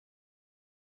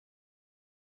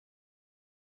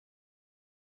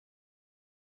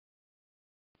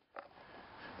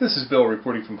This is Bill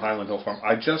reporting from Highland Hill Farm.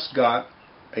 I just got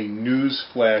a news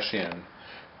flash in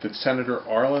that Senator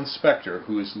Arlen Spector,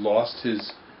 who has lost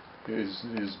his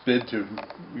bid to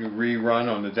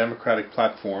rerun on the Democratic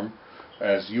platform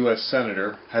as U.S.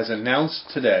 Senator, has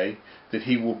announced today that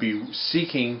he will be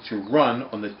seeking to run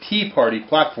on the Tea Party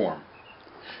platform.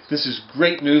 This is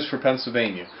great news for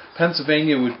Pennsylvania.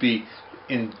 Pennsylvania would be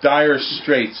in dire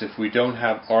straits if we don't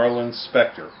have Arlen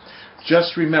Spector.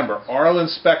 Just remember, Arlen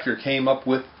Spector came up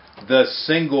with the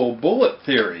single bullet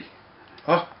theory.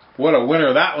 Oh, what a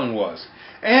winner that one was.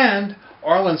 And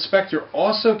Arlen Spector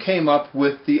also came up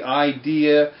with the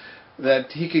idea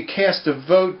that he could cast a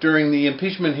vote during the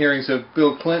impeachment hearings of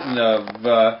Bill Clinton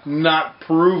of not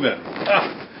proven.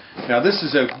 Now this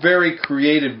is a very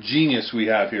creative genius we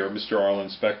have here, Mr.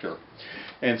 Arlen Spector.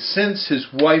 And since his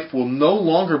wife will no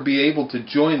longer be able to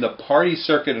join the party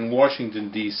circuit in Washington,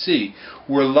 D.C.,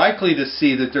 we're likely to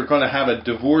see that they're going to have a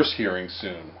divorce hearing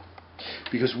soon.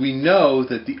 Because we know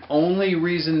that the only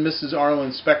reason Mrs.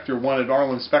 Arlen Spector wanted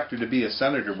Arlen Spector to be a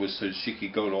senator was so she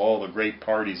could go to all the great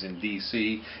parties in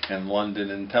D.C. and London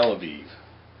and Tel Aviv.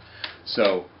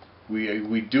 So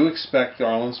we do expect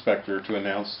Arlen Spector to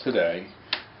announce today,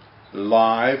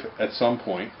 live at some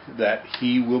point, that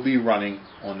he will be running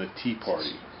on the Tea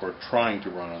Party, or trying to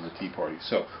run on the Tea Party.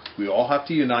 So we all have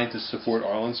to unite to support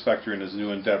Arlen Spector in his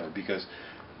new endeavor, because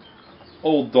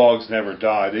old dogs never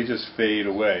die, they just fade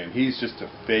away, and he's just a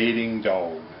fading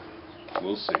dog.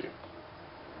 We'll see.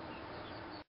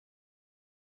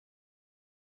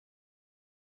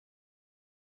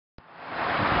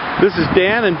 This is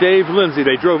Dan and Dave Lindsay.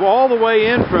 They drove all the way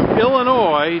in from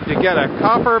Illinois to get a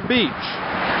copper beech.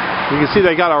 You can see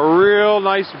they got a real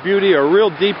nice beauty, a real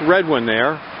deep red one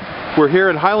there. We're here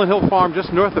at Highland Hill Farm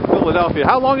just north of Philadelphia.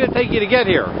 How long did it take you to get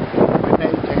here?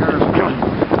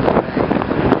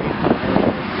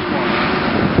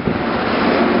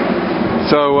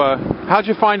 So, how'd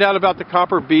you find out about the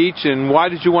copper beech, and why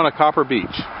did you want a copper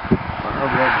beech? I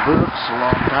read books a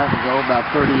long time ago, about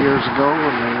 30 years ago,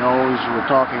 and they always were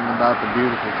talking about the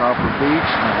beautiful copper beech,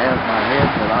 and I had in my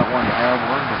head that I wanted to have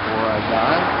one before I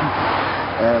died.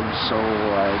 And so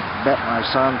I bet my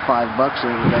son $5 the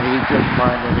other day he couldn't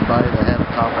find anybody that had a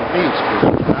copper beech,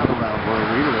 because it's not around where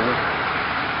we live.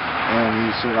 And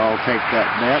he said, I'll take that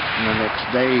bet, and the next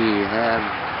day he had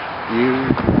you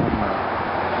on the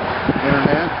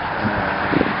internet,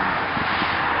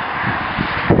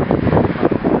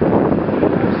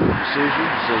 decision,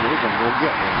 so we're going to go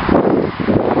get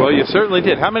one. Well, you certainly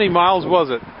did. How many miles was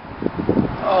it?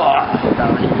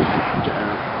 About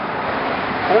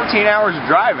 14 hours of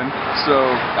driving,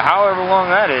 so however long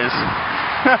that is.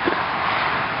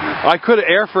 I could have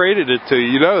air freighted it to you,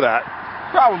 you know that.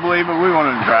 Probably, but we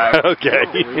wanted to drive. Okay.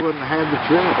 We wouldn't have the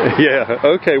trip.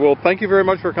 Yeah, okay. Well, thank you very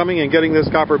much for coming and getting this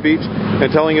copper beech and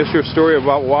telling us your story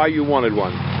about why you wanted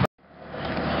one.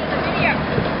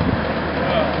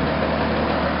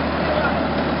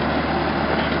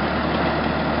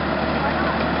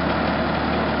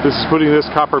 This is putting this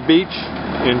copper beech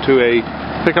into a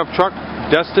pickup truck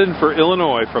destined for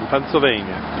Illinois from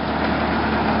Pennsylvania.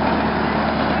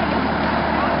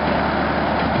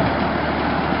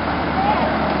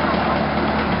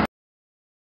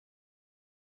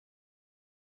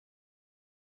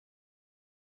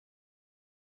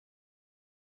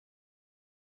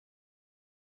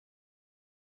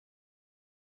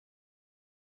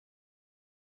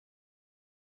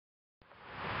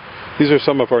 These are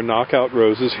some of our knockout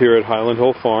roses here at Highland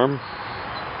Hill Farm.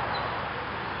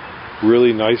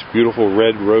 Really nice, beautiful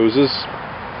red roses.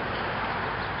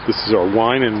 This is our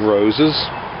wine and roses,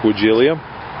 Woodgelia.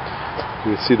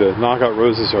 You can see the knockout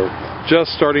roses are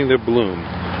just starting to bloom.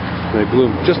 They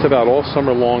bloom just about all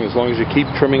summer long as you keep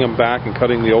trimming them back and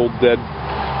cutting the old dead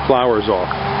flowers off.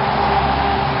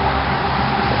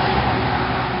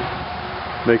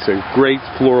 Makes a great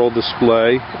floral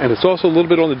display, and it's also a little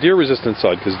bit on the deer resistant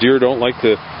side, because deer don't like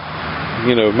to,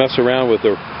 mess around with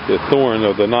the thorn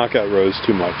of the knockout rose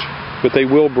too much, but they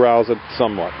will browse it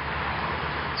somewhat.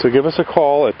 So give us a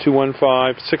call at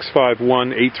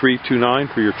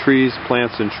 215-651-8329 for your trees,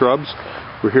 plants, and shrubs.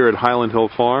 We're here at Highland Hill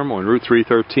Farm on Route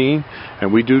 313,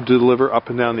 and we do deliver up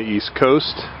and down the East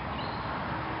Coast,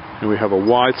 and we have a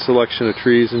wide selection of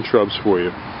trees and shrubs for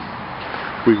you.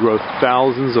 We grow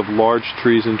thousands of large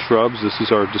trees and shrubs. This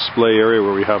is our display area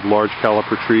where we have large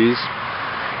caliper trees.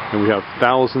 And we have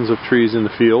thousands of trees in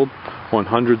the field on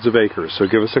hundreds of acres. So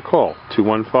give us a call,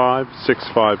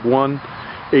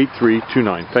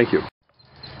 215-651-8329. Thank you.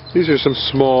 These are some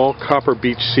small copper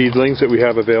beech seedlings that we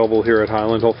have available here at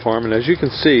Highland Hill Farm. And as you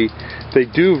can see, they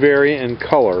do vary in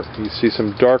color. You see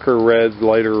some darker reds,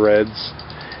 lighter reds.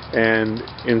 And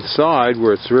inside,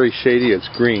 where it's very shady, it's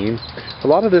green. A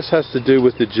lot of this has to do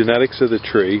with the genetics of the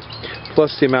tree,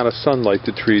 plus the amount of sunlight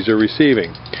the trees are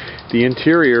receiving. The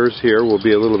interiors here will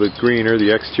be a little bit greener,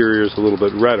 the exteriors a little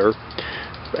bit redder,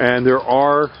 and there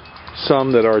are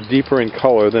some that are deeper in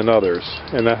color than others,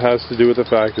 and that has to do with the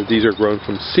fact that these are grown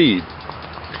from seed.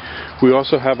 We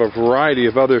also have a variety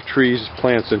of other trees,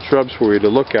 plants, and shrubs for you to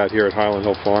look at here at Hghland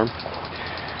Hill Farm.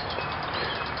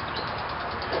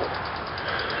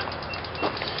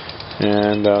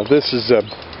 And this is an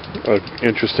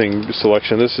interesting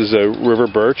selection. This is a river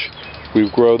birch. We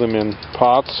grow them in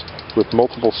pots with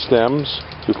multiple stems.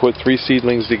 We put 3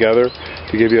 seedlings together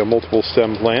to give you a multiple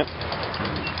stem plant.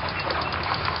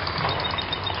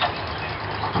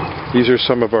 These are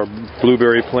some of our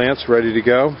blueberry plants ready to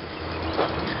go.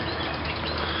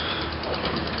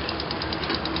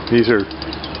 These are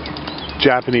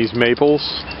Japanese maples.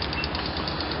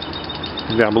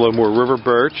 Down below, more river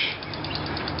birch,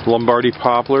 Lombardy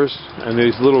poplars, and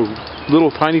these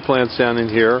little tiny plants down in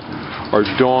here are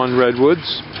dawn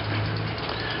redwoods.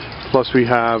 Plus we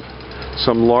have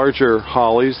some larger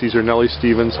hollies. These are Nellie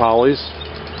Stevens hollies,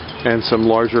 and some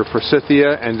larger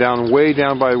forsythia, and way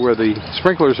down by where the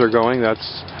sprinklers are going,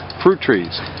 that's fruit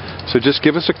trees. So just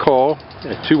give us a call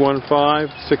at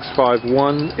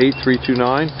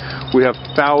 215-651-8329. We have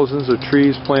thousands of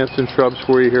trees, plants, and shrubs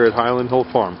for you here at Hghland Hill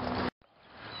Farm.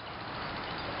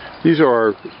 These are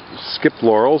our skipped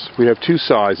laurels. We have 2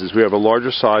 sizes. We have a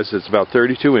larger size that's about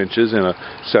 32 inches in a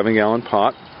 7-gallon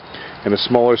pot, and a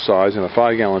smaller size in a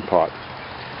 5-gallon pot.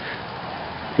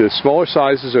 The smaller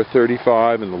sizes are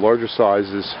 35 and the larger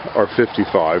sizes are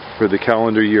 55 for the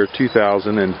calendar year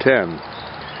 2010.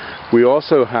 We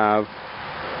also have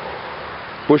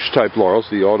bush-type laurels,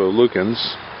 the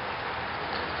autoleucans,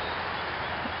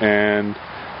 and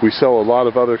we sell a lot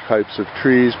of other types of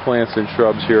trees, plants, and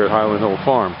shrubs here at Hghland Hill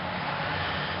Farm.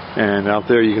 And out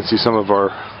there you can see some of our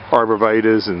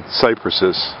arborvitaes and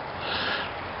cypresses.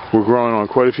 We're growing on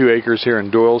quite a few acres here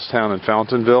in Doylestown and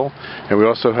Fountainville, and we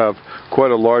also have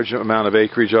quite a large amount of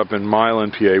acreage up in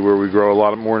Milan, PA, where we grow a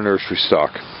lot more nursery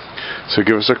stock. So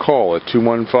give us a call at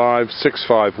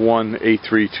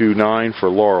 215-651-8329 for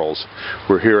laurels.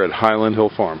 We're here at Hghland Hill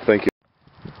Farm. Thank you.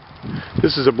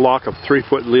 This is a block of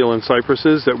 3-foot Leland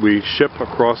cypresses that we ship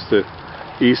across the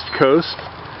East Coast.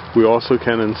 We also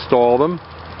can install them.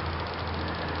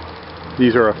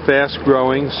 These are a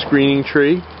fast-growing screening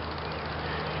tree. You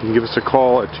can give us a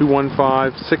call at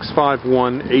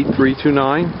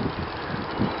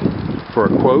 215-651-8329 for a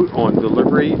quote on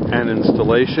delivery and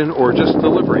installation, or just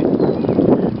delivery.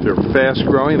 They're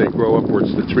fast-growing. They grow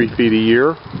upwards to 3 feet a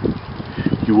year.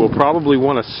 You will probably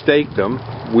want to stake them.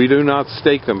 We do not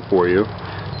stake them for you,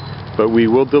 but we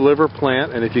will deliver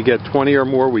plant, and if you get 20 or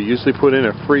more, we usually put in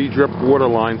a free drip water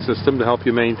line system to help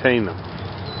you maintain them.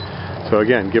 So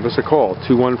again, give us a call,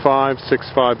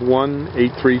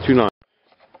 215-651-8329.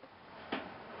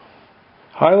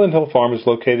 Hghland Hill Farm is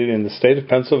located in the state of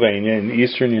Pennsylvania in the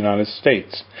eastern United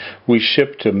States. We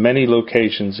ship to many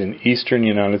locations in eastern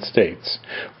United States.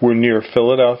 We're near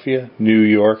Philadelphia, New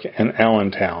York, and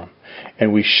Allentown,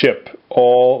 and we ship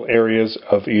all areas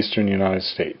of eastern United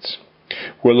States.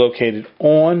 We're located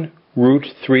on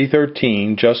Route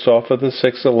 313, just off of the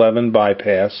 611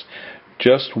 bypass,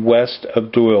 just west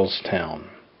of Doylestown.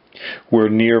 We're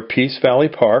near Peace Valley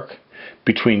Park,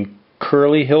 between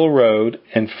Curly Hill Road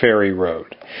and Ferry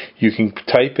Road. You can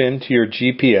type into your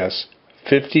GPS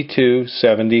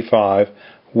 5275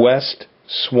 West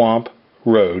Swamp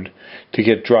Road to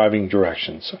get driving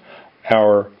directions.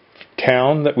 Our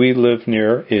town that we live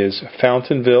near is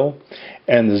Fountainville,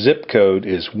 and the zip code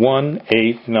is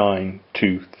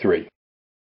 18923.